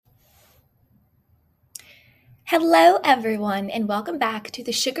Hello, everyone, and welcome back to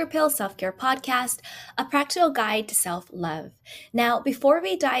the Sugar Pill Self Care Podcast, a practical guide to self love. Now, before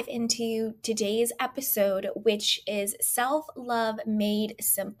we dive into today's episode, which is Self Love Made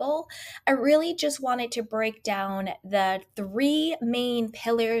Simple, I really just wanted to break down the three main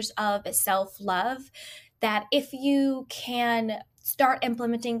pillars of self love that if you can start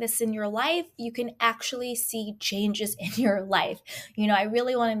implementing this in your life, you can actually see changes in your life. I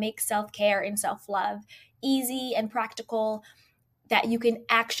really want to make self care and self love easy and practical, that you can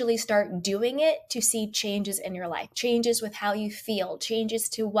actually start doing it to see changes in your life, changes with how you feel, changes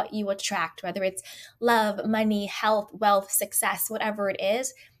to what you attract, whether it's love, money, health, wealth, success, whatever it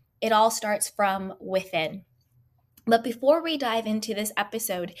is. It all starts from within. But before we dive into this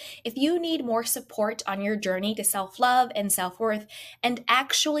episode, if you need more support on your journey to self-love and self-worth and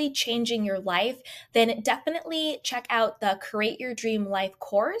actually changing your life, then definitely check out the Create Your Dream Life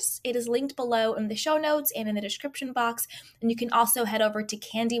course. It is linked below in the show notes and in the description box. And you can also head over to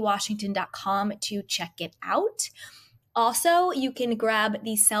candywashington.com to check it out. Also, you can grab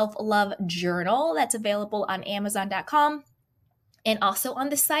the self-love journal that's available on amazon.com and also on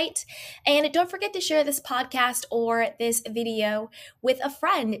the site. And don't forget to share this podcast or this video with a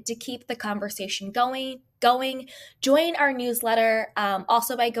friend to keep the conversation going. Join our newsletter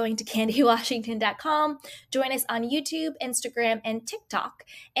also by going to candywashington.com. Join us on YouTube, Instagram, and TikTok.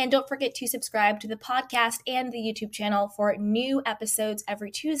 And don't forget to subscribe to the podcast and the YouTube channel for new episodes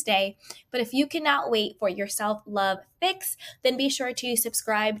every Tuesday. But if you cannot wait for your self-love fix, then be sure to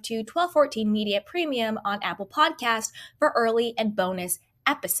subscribe to 1214 Media Premium on Apple Podcasts for early and bonus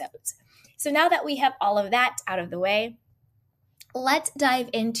episodes. So now that we have all of that out of the way, let's dive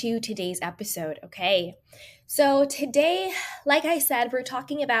into today's episode, okay? So today, like I said, we're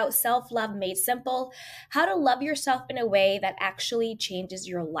talking about self-love made simple, how to love yourself in a way that actually changes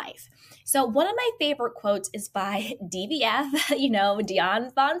your life. So one of my favorite quotes is by DVF,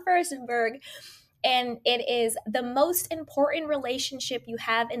 Dion von Furstenberg, and it is, the most important relationship you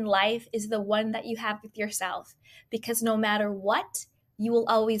have in life is the one that you have with yourself, because no matter what, you will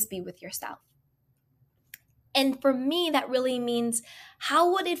always be with yourself. And for me, that really means,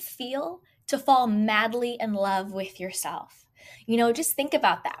 how would it feel to fall madly in love with yourself? Just think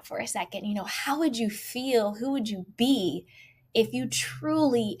about that for a second. How would you feel? Who would you be if you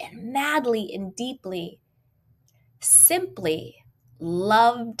truly and madly and deeply simply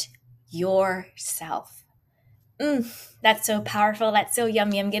loved yourself? That's so powerful. That's so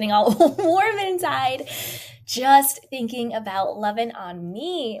yummy. I'm getting all warm inside just thinking about loving on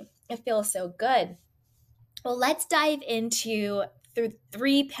me. It feels so good. Well, let's dive into the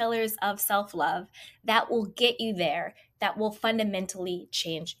three pillars of self-love that will get you there, that will fundamentally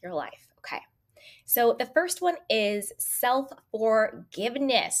change your life. Okay. So the first one is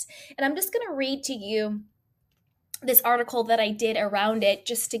self-forgiveness. And I'm just going to read to you this article that I did around it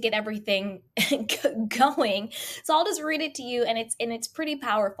just to get everything going. So I'll just read it to you, and it's pretty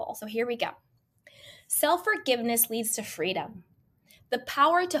powerful. So here we go. Self-forgiveness leads to freedom. The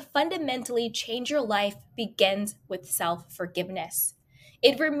power to fundamentally change your life begins with self-forgiveness.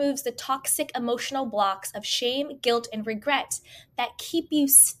 It removes the toxic emotional blocks of shame, guilt, and regret that keep you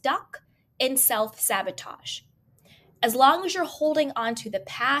stuck in self-sabotage. As long as you're holding on to the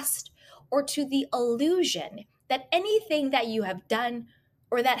past or to the illusion that anything that you have done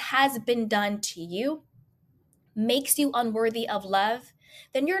or that has been done to you makes you unworthy of love,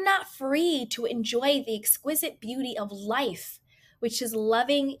 then you're not free to enjoy the exquisite beauty of life, which is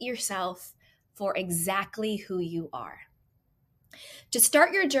loving yourself for exactly who you are. To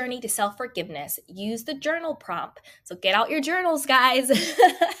start your journey to self-forgiveness, use the journal prompt. So get out your journals, guys.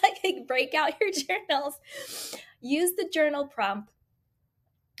 Break out your journals. Use the journal prompt.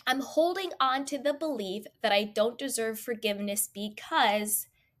 I'm holding on to the belief that I don't deserve forgiveness because ...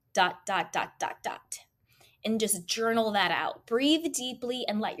 And just journal that out. Breathe deeply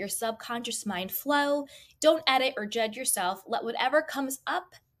and let your subconscious mind flow. Don't edit or judge yourself. Let whatever comes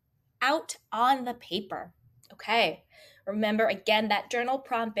up out on the paper. Okay. Remember, again, that journal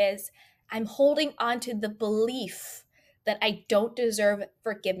prompt is, I'm holding on to the belief that I don't deserve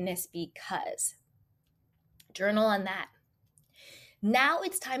forgiveness because. Journal on that. Now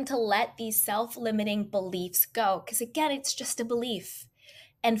it's time to let these self-limiting beliefs go, because again, it's just a belief.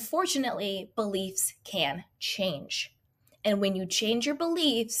 And fortunately, beliefs can change. And when you change your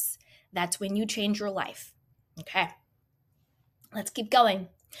beliefs, that's when you change your life. Okay, let's keep going.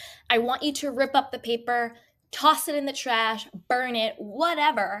 I want you to rip up the paper, toss it in the trash, burn it,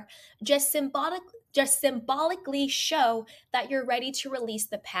 whatever. Just symbolically show that you're ready to release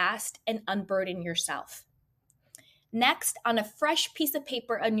the past and unburden yourself. Next, on a fresh piece of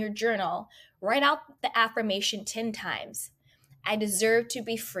paper in your journal, write out the affirmation 10 times. I deserve to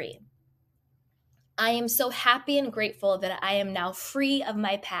be free. I am so happy and grateful that I am now free of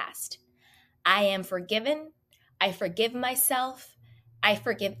my past. I am forgiven. I forgive myself. I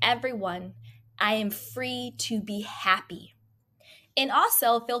forgive everyone. I am free to be happy. And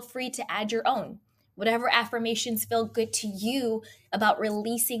also feel free to add your own. Whatever affirmations feel good to you about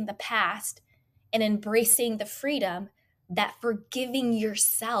releasing the past and embracing the freedom that forgiving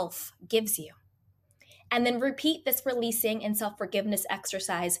yourself gives you. And then repeat this releasing and self-forgiveness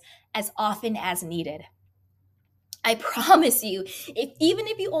exercise as often as needed. I promise you, even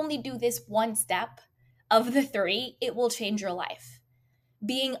if you only do this one step of the 3, it will change your life.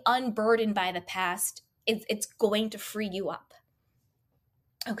 Being unburdened by the past, it's going to free you up.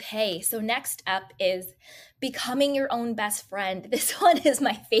 Okay, so next up is becoming your own best friend. This one is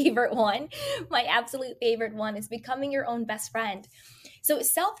my favorite one. My absolute favorite one is becoming your own best friend. So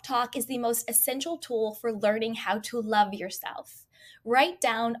self-talk is the most essential tool for learning how to love yourself. Write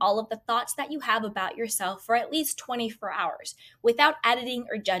down all of the thoughts that you have about yourself for at least 24 hours without editing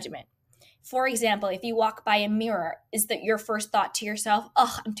or judgment. For example, if you walk by a mirror, is that your first thought to yourself,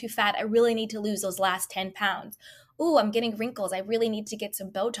 oh, I'm too fat. I really need to lose those last 10 pounds. Ooh, I'm getting wrinkles. I really need to get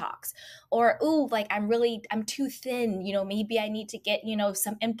some Botox. Or, ooh, like I'm too thin. Maybe I need to get,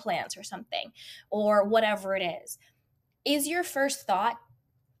 some implants or something, or whatever it is. Is your first thought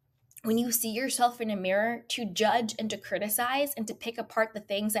when you see yourself in a mirror to judge and to criticize and to pick apart the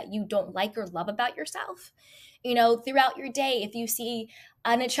things that you don't like or love about yourself? Throughout your day, if you see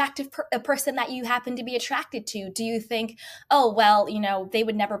an attractive a person that you happen to be attracted to, do you think, oh, well, they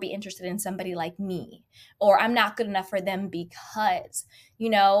would never be interested in somebody like me, or I'm not good enough for them because,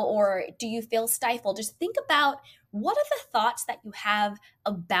 or do you feel stifled? Just think about what are the thoughts that you have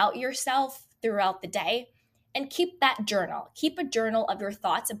about yourself throughout the day, and keep that journal. Keep a journal of your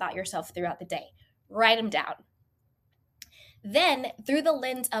thoughts about yourself throughout the day. Write them down. Then, through the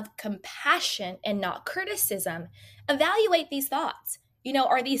lens of compassion and not criticism, evaluate these thoughts.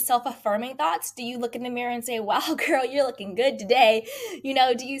 Are these self-affirming thoughts? Do you look in the mirror and say, wow, girl, you're looking good today?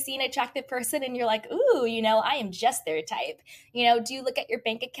 Do you see an attractive person and you're like, ooh, I am just their type? Do you look at your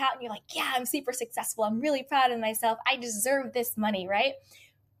bank account and you're like, yeah, I'm super successful. I'm really proud of myself. I deserve this money, right?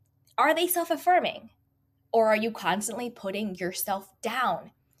 Are they self-affirming? Or are you constantly putting yourself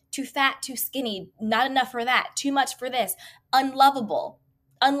down? Too fat, too skinny, not enough for that, too much for this, unlovable,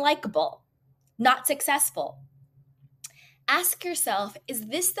 unlikable, not successful. Ask yourself, is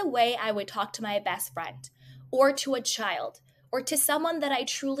this the way I would talk to my best friend, or to a child, or to someone that I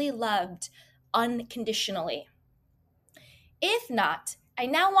truly loved unconditionally? If not, I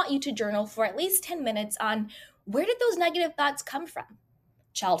now want you to journal for at least 10 minutes on where did those negative thoughts come from?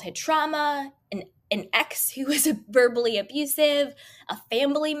 Childhood trauma, an ex who was verbally abusive, a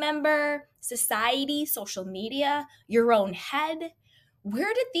family member, society, social media, your own head.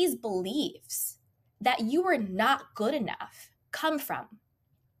 Where did these beliefs that you were not good enough come from?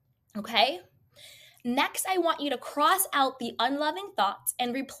 Okay? Next, I want you to cross out the unloving thoughts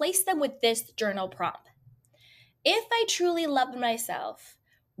and replace them with this journal prompt. If I truly loved myself,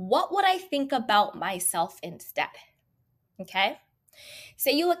 what would I think about myself instead? Okay?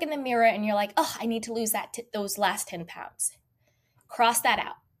 Say you look in the mirror and you're like, oh, I need to lose those last 10 pounds. Cross that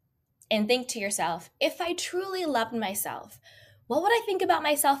out and think to yourself, if I truly loved myself, what would I think about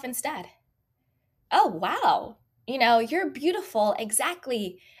myself instead? Oh, wow. You're beautiful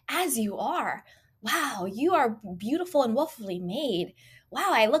exactly as you are. Wow, you are beautiful and willfully made. Wow,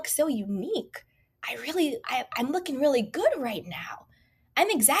 I look so unique. I'm looking really good right now. I'm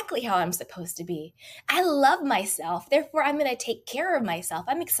exactly how I'm supposed to be. I love myself. Therefore, I'm going to take care of myself.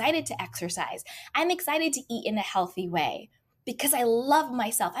 I'm excited to exercise. I'm excited to eat in a healthy way because I love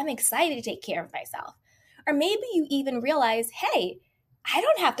myself. I'm excited to take care of myself. Or maybe you even realize, hey, I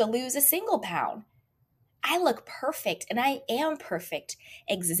don't have to lose a single pound. I look perfect and I am perfect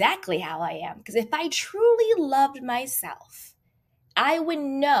exactly how I am. Because if I truly loved myself, I would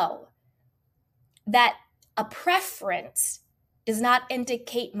know that a preference does not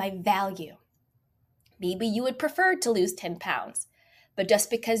indicate my value. Maybe you would prefer to lose 10 pounds, but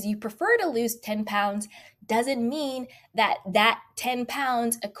just because you prefer to lose 10 pounds doesn't mean that 10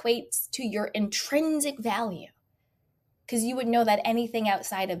 pounds equates to your intrinsic value. Because you would know that anything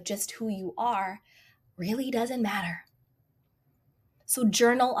outside of just who you are really doesn't matter. So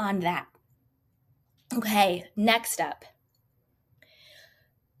journal on that. Okay, next up.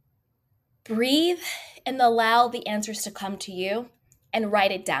 Breathe and allow the answers to come to you and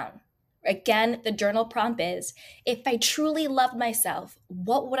write it down. Again, the journal prompt is, if I truly loved myself,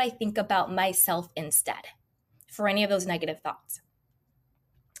 what would I think about myself instead? for any of those negative thoughts.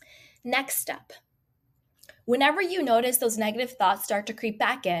 Next step, whenever you notice those negative thoughts start to creep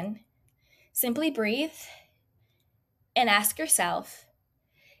back in, simply breathe and ask yourself,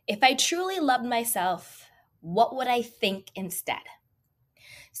 if I truly loved myself, what would I think instead?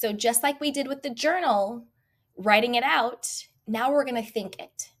 So just like we did with the journal, writing it out, now we're going to think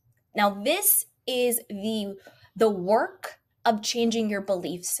it. Now this is the work of changing your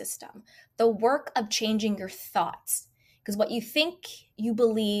belief system, the work of changing your thoughts. Because what you think, you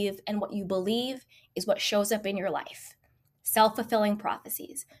believe, and what you believe is what shows up in your life. Self-fulfilling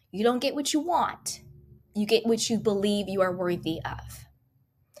prophecies. You don't get what you want. You get what you believe you are worthy of.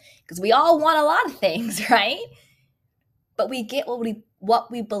 Because we all want a lot of things, right? But we get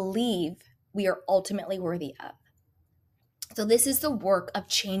what we believe we are ultimately worthy of. So this is the work of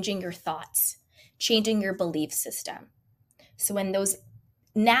changing your thoughts, changing your belief system. So when those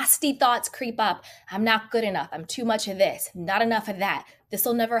nasty thoughts creep up, I'm not good enough, I'm too much of this, not enough of that, this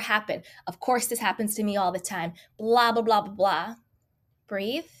will never happen, of course this happens to me all the time, blah, blah, blah, blah, blah.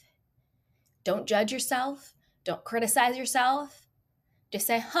 Breathe. Don't judge yourself. Don't criticize yourself. Just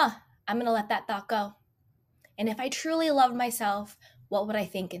say, I'm going to let that thought go. And if I truly loved myself, what would I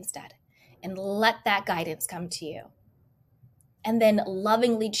think instead? And let that guidance come to you. And then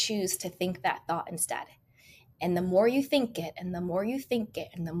lovingly choose to think that thought instead. And the more you think it, and the more you think it,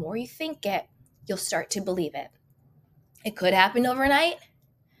 and the more you think it, you'll start to believe it. It could happen overnight,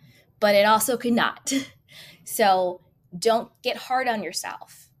 but it also could not. So don't get hard on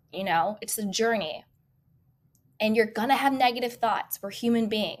yourself. It's a journey. And you're going to have negative thoughts. We're human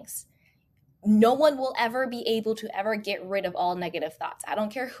beings. No one will ever be able to ever get rid of all negative thoughts. I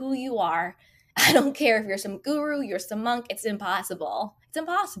don't care who you are. I don't care if you're some guru, you're some monk. It's impossible. It's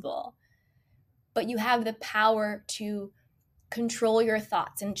impossible. But you have the power to control your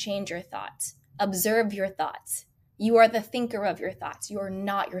thoughts and change your thoughts. Observe your thoughts. You are the thinker of your thoughts. You are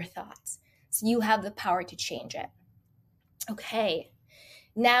not your thoughts. So you have the power to change it. Okay.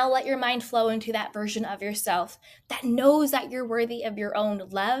 Now let your mind flow into that version of yourself that knows that you're worthy of your own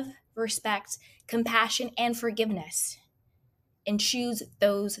love, respect, compassion, and forgiveness. And choose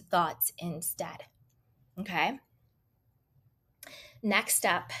those thoughts instead. Okay? Next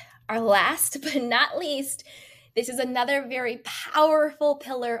up, our last but not least, this is another very powerful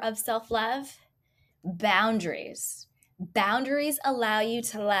pillar of self-love, boundaries. Boundaries allow you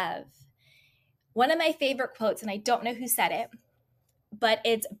to love. One of my favorite quotes, and I don't know who said it, but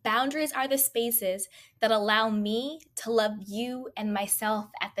it's boundaries are the spaces that allow me to love you and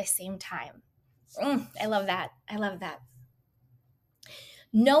myself at the same time. I love that. I love that.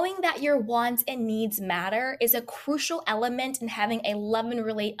 Knowing that your wants and needs matter is a crucial element in having a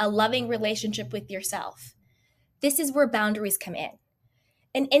loving relationship with yourself. This is where boundaries come in.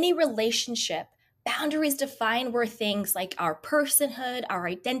 In any relationship, boundaries define where things like our personhood, our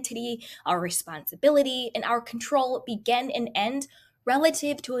identity, our responsibility, and our control begin and end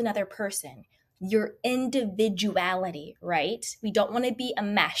relative to another person. Your individuality, right? We don't want to be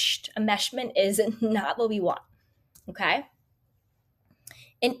enmeshed. Enmeshment is not what we want, okay?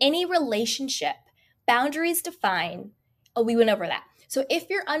 In any relationship, boundaries define, we went over that. So if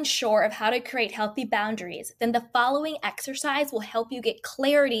you're unsure of how to create healthy boundaries, then the following exercise will help you get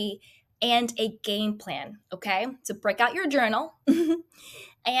clarity and a game plan, okay? So break out your journal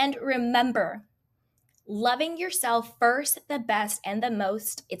and remember, loving yourself first, the best, and the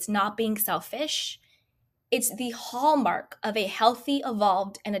most, it's not being selfish. It's the hallmark of a healthy,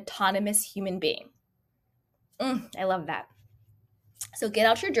 evolved, and autonomous human being. I love that. So get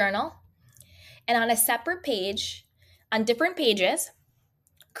out your journal and on a separate page, on different pages,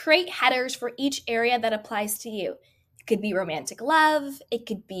 create headers for each area that applies to you. It could be romantic love, it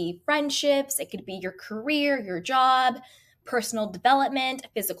could be friendships, it could be your career, your job, personal development,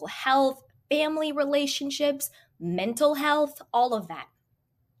 physical health, family relationships, mental health, all of that.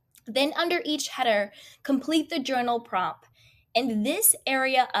 Then under each header, complete the journal prompt. In this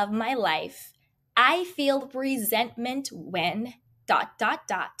area of my life, I feel resentment when ...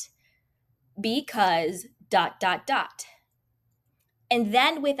 because ... And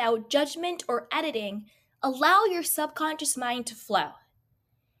then without judgment or editing, allow your subconscious mind to flow.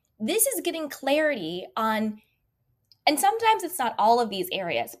 This is getting clarity on, and sometimes it's not all of these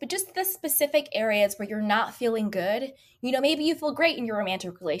areas, but just the specific areas where you're not feeling good. Maybe you feel great in your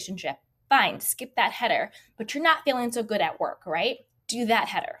romantic relationship. Fine, skip that header, but you're not feeling so good at work, right? Do that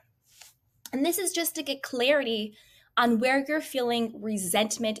header. And this is just to get clarity on where you're feeling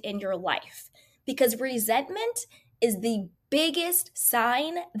resentment in your life, because resentment is the biggest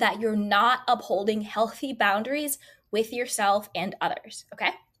sign that you're not upholding healthy boundaries with yourself and others,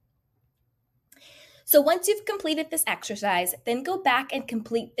 okay? So once you've completed this exercise, then go back and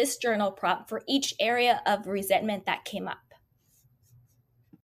complete this journal prompt for each area of resentment that came up.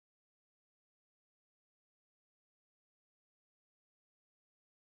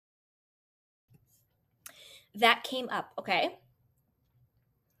 That came up, okay?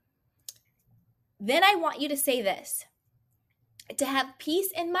 Then I want you to say this. To have peace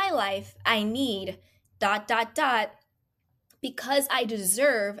in my life, I need ... because I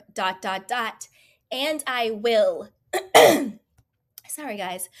deserve ... and I will. Sorry,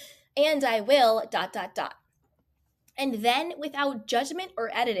 guys. And I will ... And then, without judgment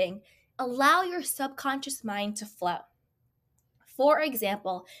or editing, allow your subconscious mind to flow. For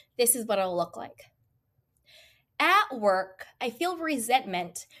example, this is what it'll look like. At work, I feel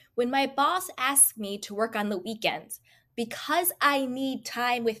resentment when my boss asks me to work on the weekends because I need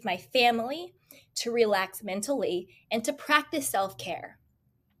time with my family to relax mentally and to practice self-care.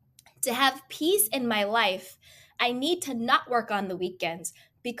 To have peace in my life, I need to not work on the weekends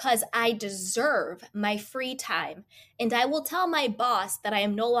because I deserve my free time, and I will tell my boss that I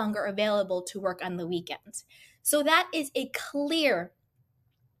am no longer available to work on the weekends. So that is a clear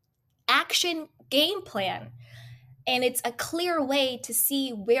action game plan, and it's a clear way to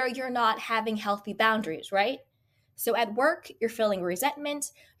see where you're not having healthy boundaries, right? So at work, you're feeling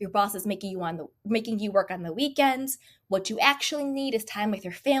resentment. Your boss is making you work on the weekends. What you actually need is time with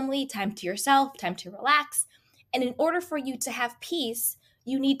your family, time to yourself, time to relax. And in order for you to have peace,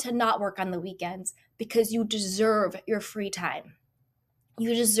 you need to not work on the weekends because you deserve your free time.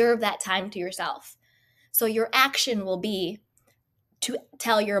 You deserve that time to yourself. So your action will be to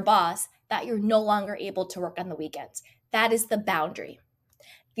tell your boss that you're no longer able to work on the weekends. That is the boundary.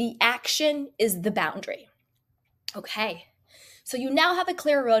 The action is the boundary. Okay, so you now have a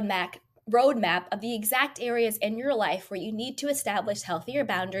clear roadmap of the exact areas in your life where you need to establish healthier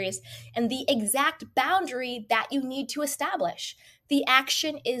boundaries and the exact boundary that you need to establish. The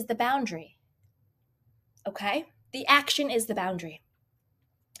action is the boundary. Okay, the action is the boundary.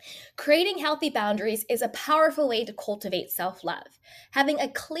 Creating healthy boundaries is a powerful way to cultivate self-love. Having a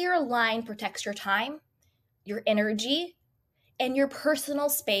clear line protects your time, your energy, and your personal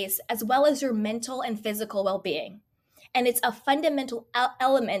space, as well as your mental and physical well-being. And it's a fundamental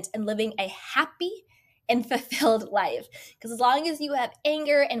element in living a happy and fulfilled life. Because as long as you have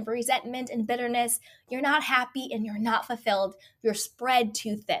anger and resentment and bitterness, you're not happy and you're not fulfilled. You're spread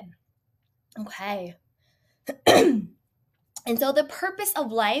too thin. Okay. And so the purpose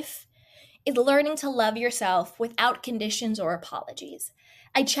of life is learning to love yourself without conditions or apologies.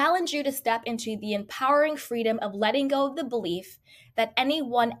 I challenge you to step into the empowering freedom of letting go of the belief that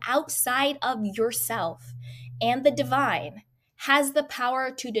anyone outside of yourself and the divine has the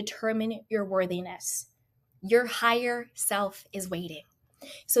power to determine your worthiness. Your higher self is waiting.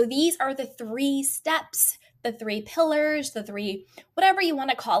 So these are the 3 steps, the 3 pillars, the 3, whatever you want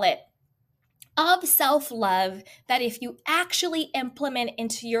to call it, of self-love that if you actually implement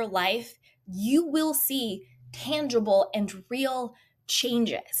into your life, you will see tangible and real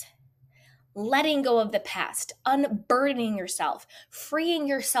changes. Letting go of the past, unburdening yourself, freeing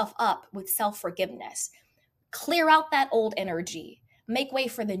yourself up with self-forgiveness. Clear out that old energy. Make way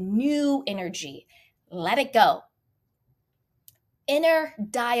for the new energy. Let it go. Inner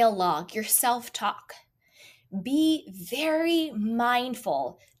dialogue, your self-talk. Be very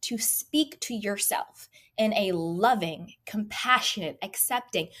mindful to speak to yourself in a loving, compassionate,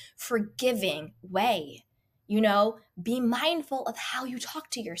 accepting, forgiving way. Be mindful of how you talk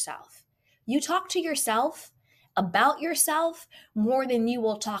to yourself. You talk to yourself about yourself more than you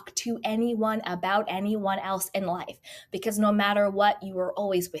will talk to anyone about anyone else in life, because no matter what, you are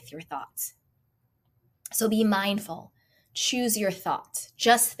always with your thoughts. So be mindful. Choose your thoughts.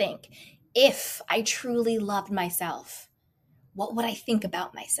 Just think, if I truly loved myself, what would I think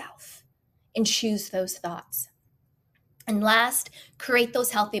about myself? And choose those thoughts. And last, create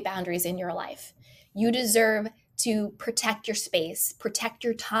those healthy boundaries in your life. You deserve to protect your space, protect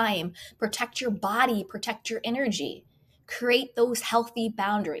your time, protect your body, protect your energy. Create those healthy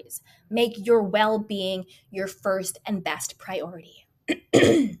boundaries. Make your well-being your first and best priority.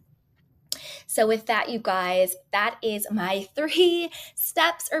 So with that, you guys, that is my 3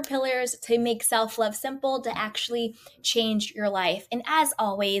 steps or pillars to make self-love simple, to actually change your life. And as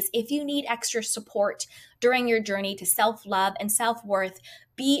always, if you need extra support during your journey to self-love and self-worth,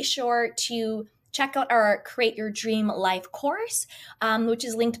 be sure to check out our Create Your Dream Life course, which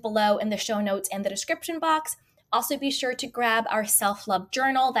is linked below in the show notes and the description box. Also, be sure to grab our self-love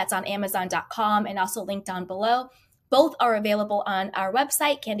journal that's on Amazon.com and also linked down below. Both are available on our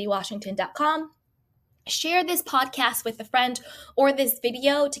website, candywashington.com. Share this podcast with a friend or this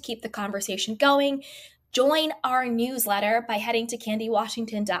video to keep the conversation going. Join our newsletter by heading to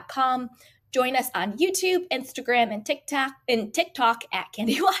candywashington.com. Join us on YouTube, Instagram, and TikTok at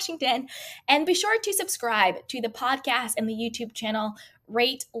Candy Washington. And be sure to subscribe to the podcast and the YouTube channel.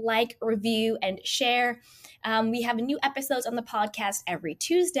 Rate, like, review, and share. We have new episodes on the podcast every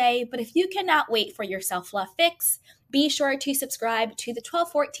Tuesday, but if you cannot wait for your self-love fix, be sure to subscribe to the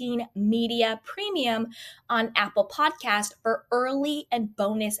 1214 Media Premium on Apple Podcast for early and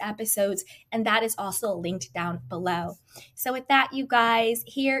bonus episodes, and that is also linked down below. So with that, you guys,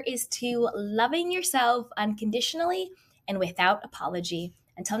 here is to loving yourself unconditionally and without apology.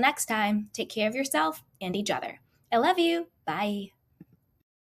 Until next time, take care of yourself and each other. I love you. Bye.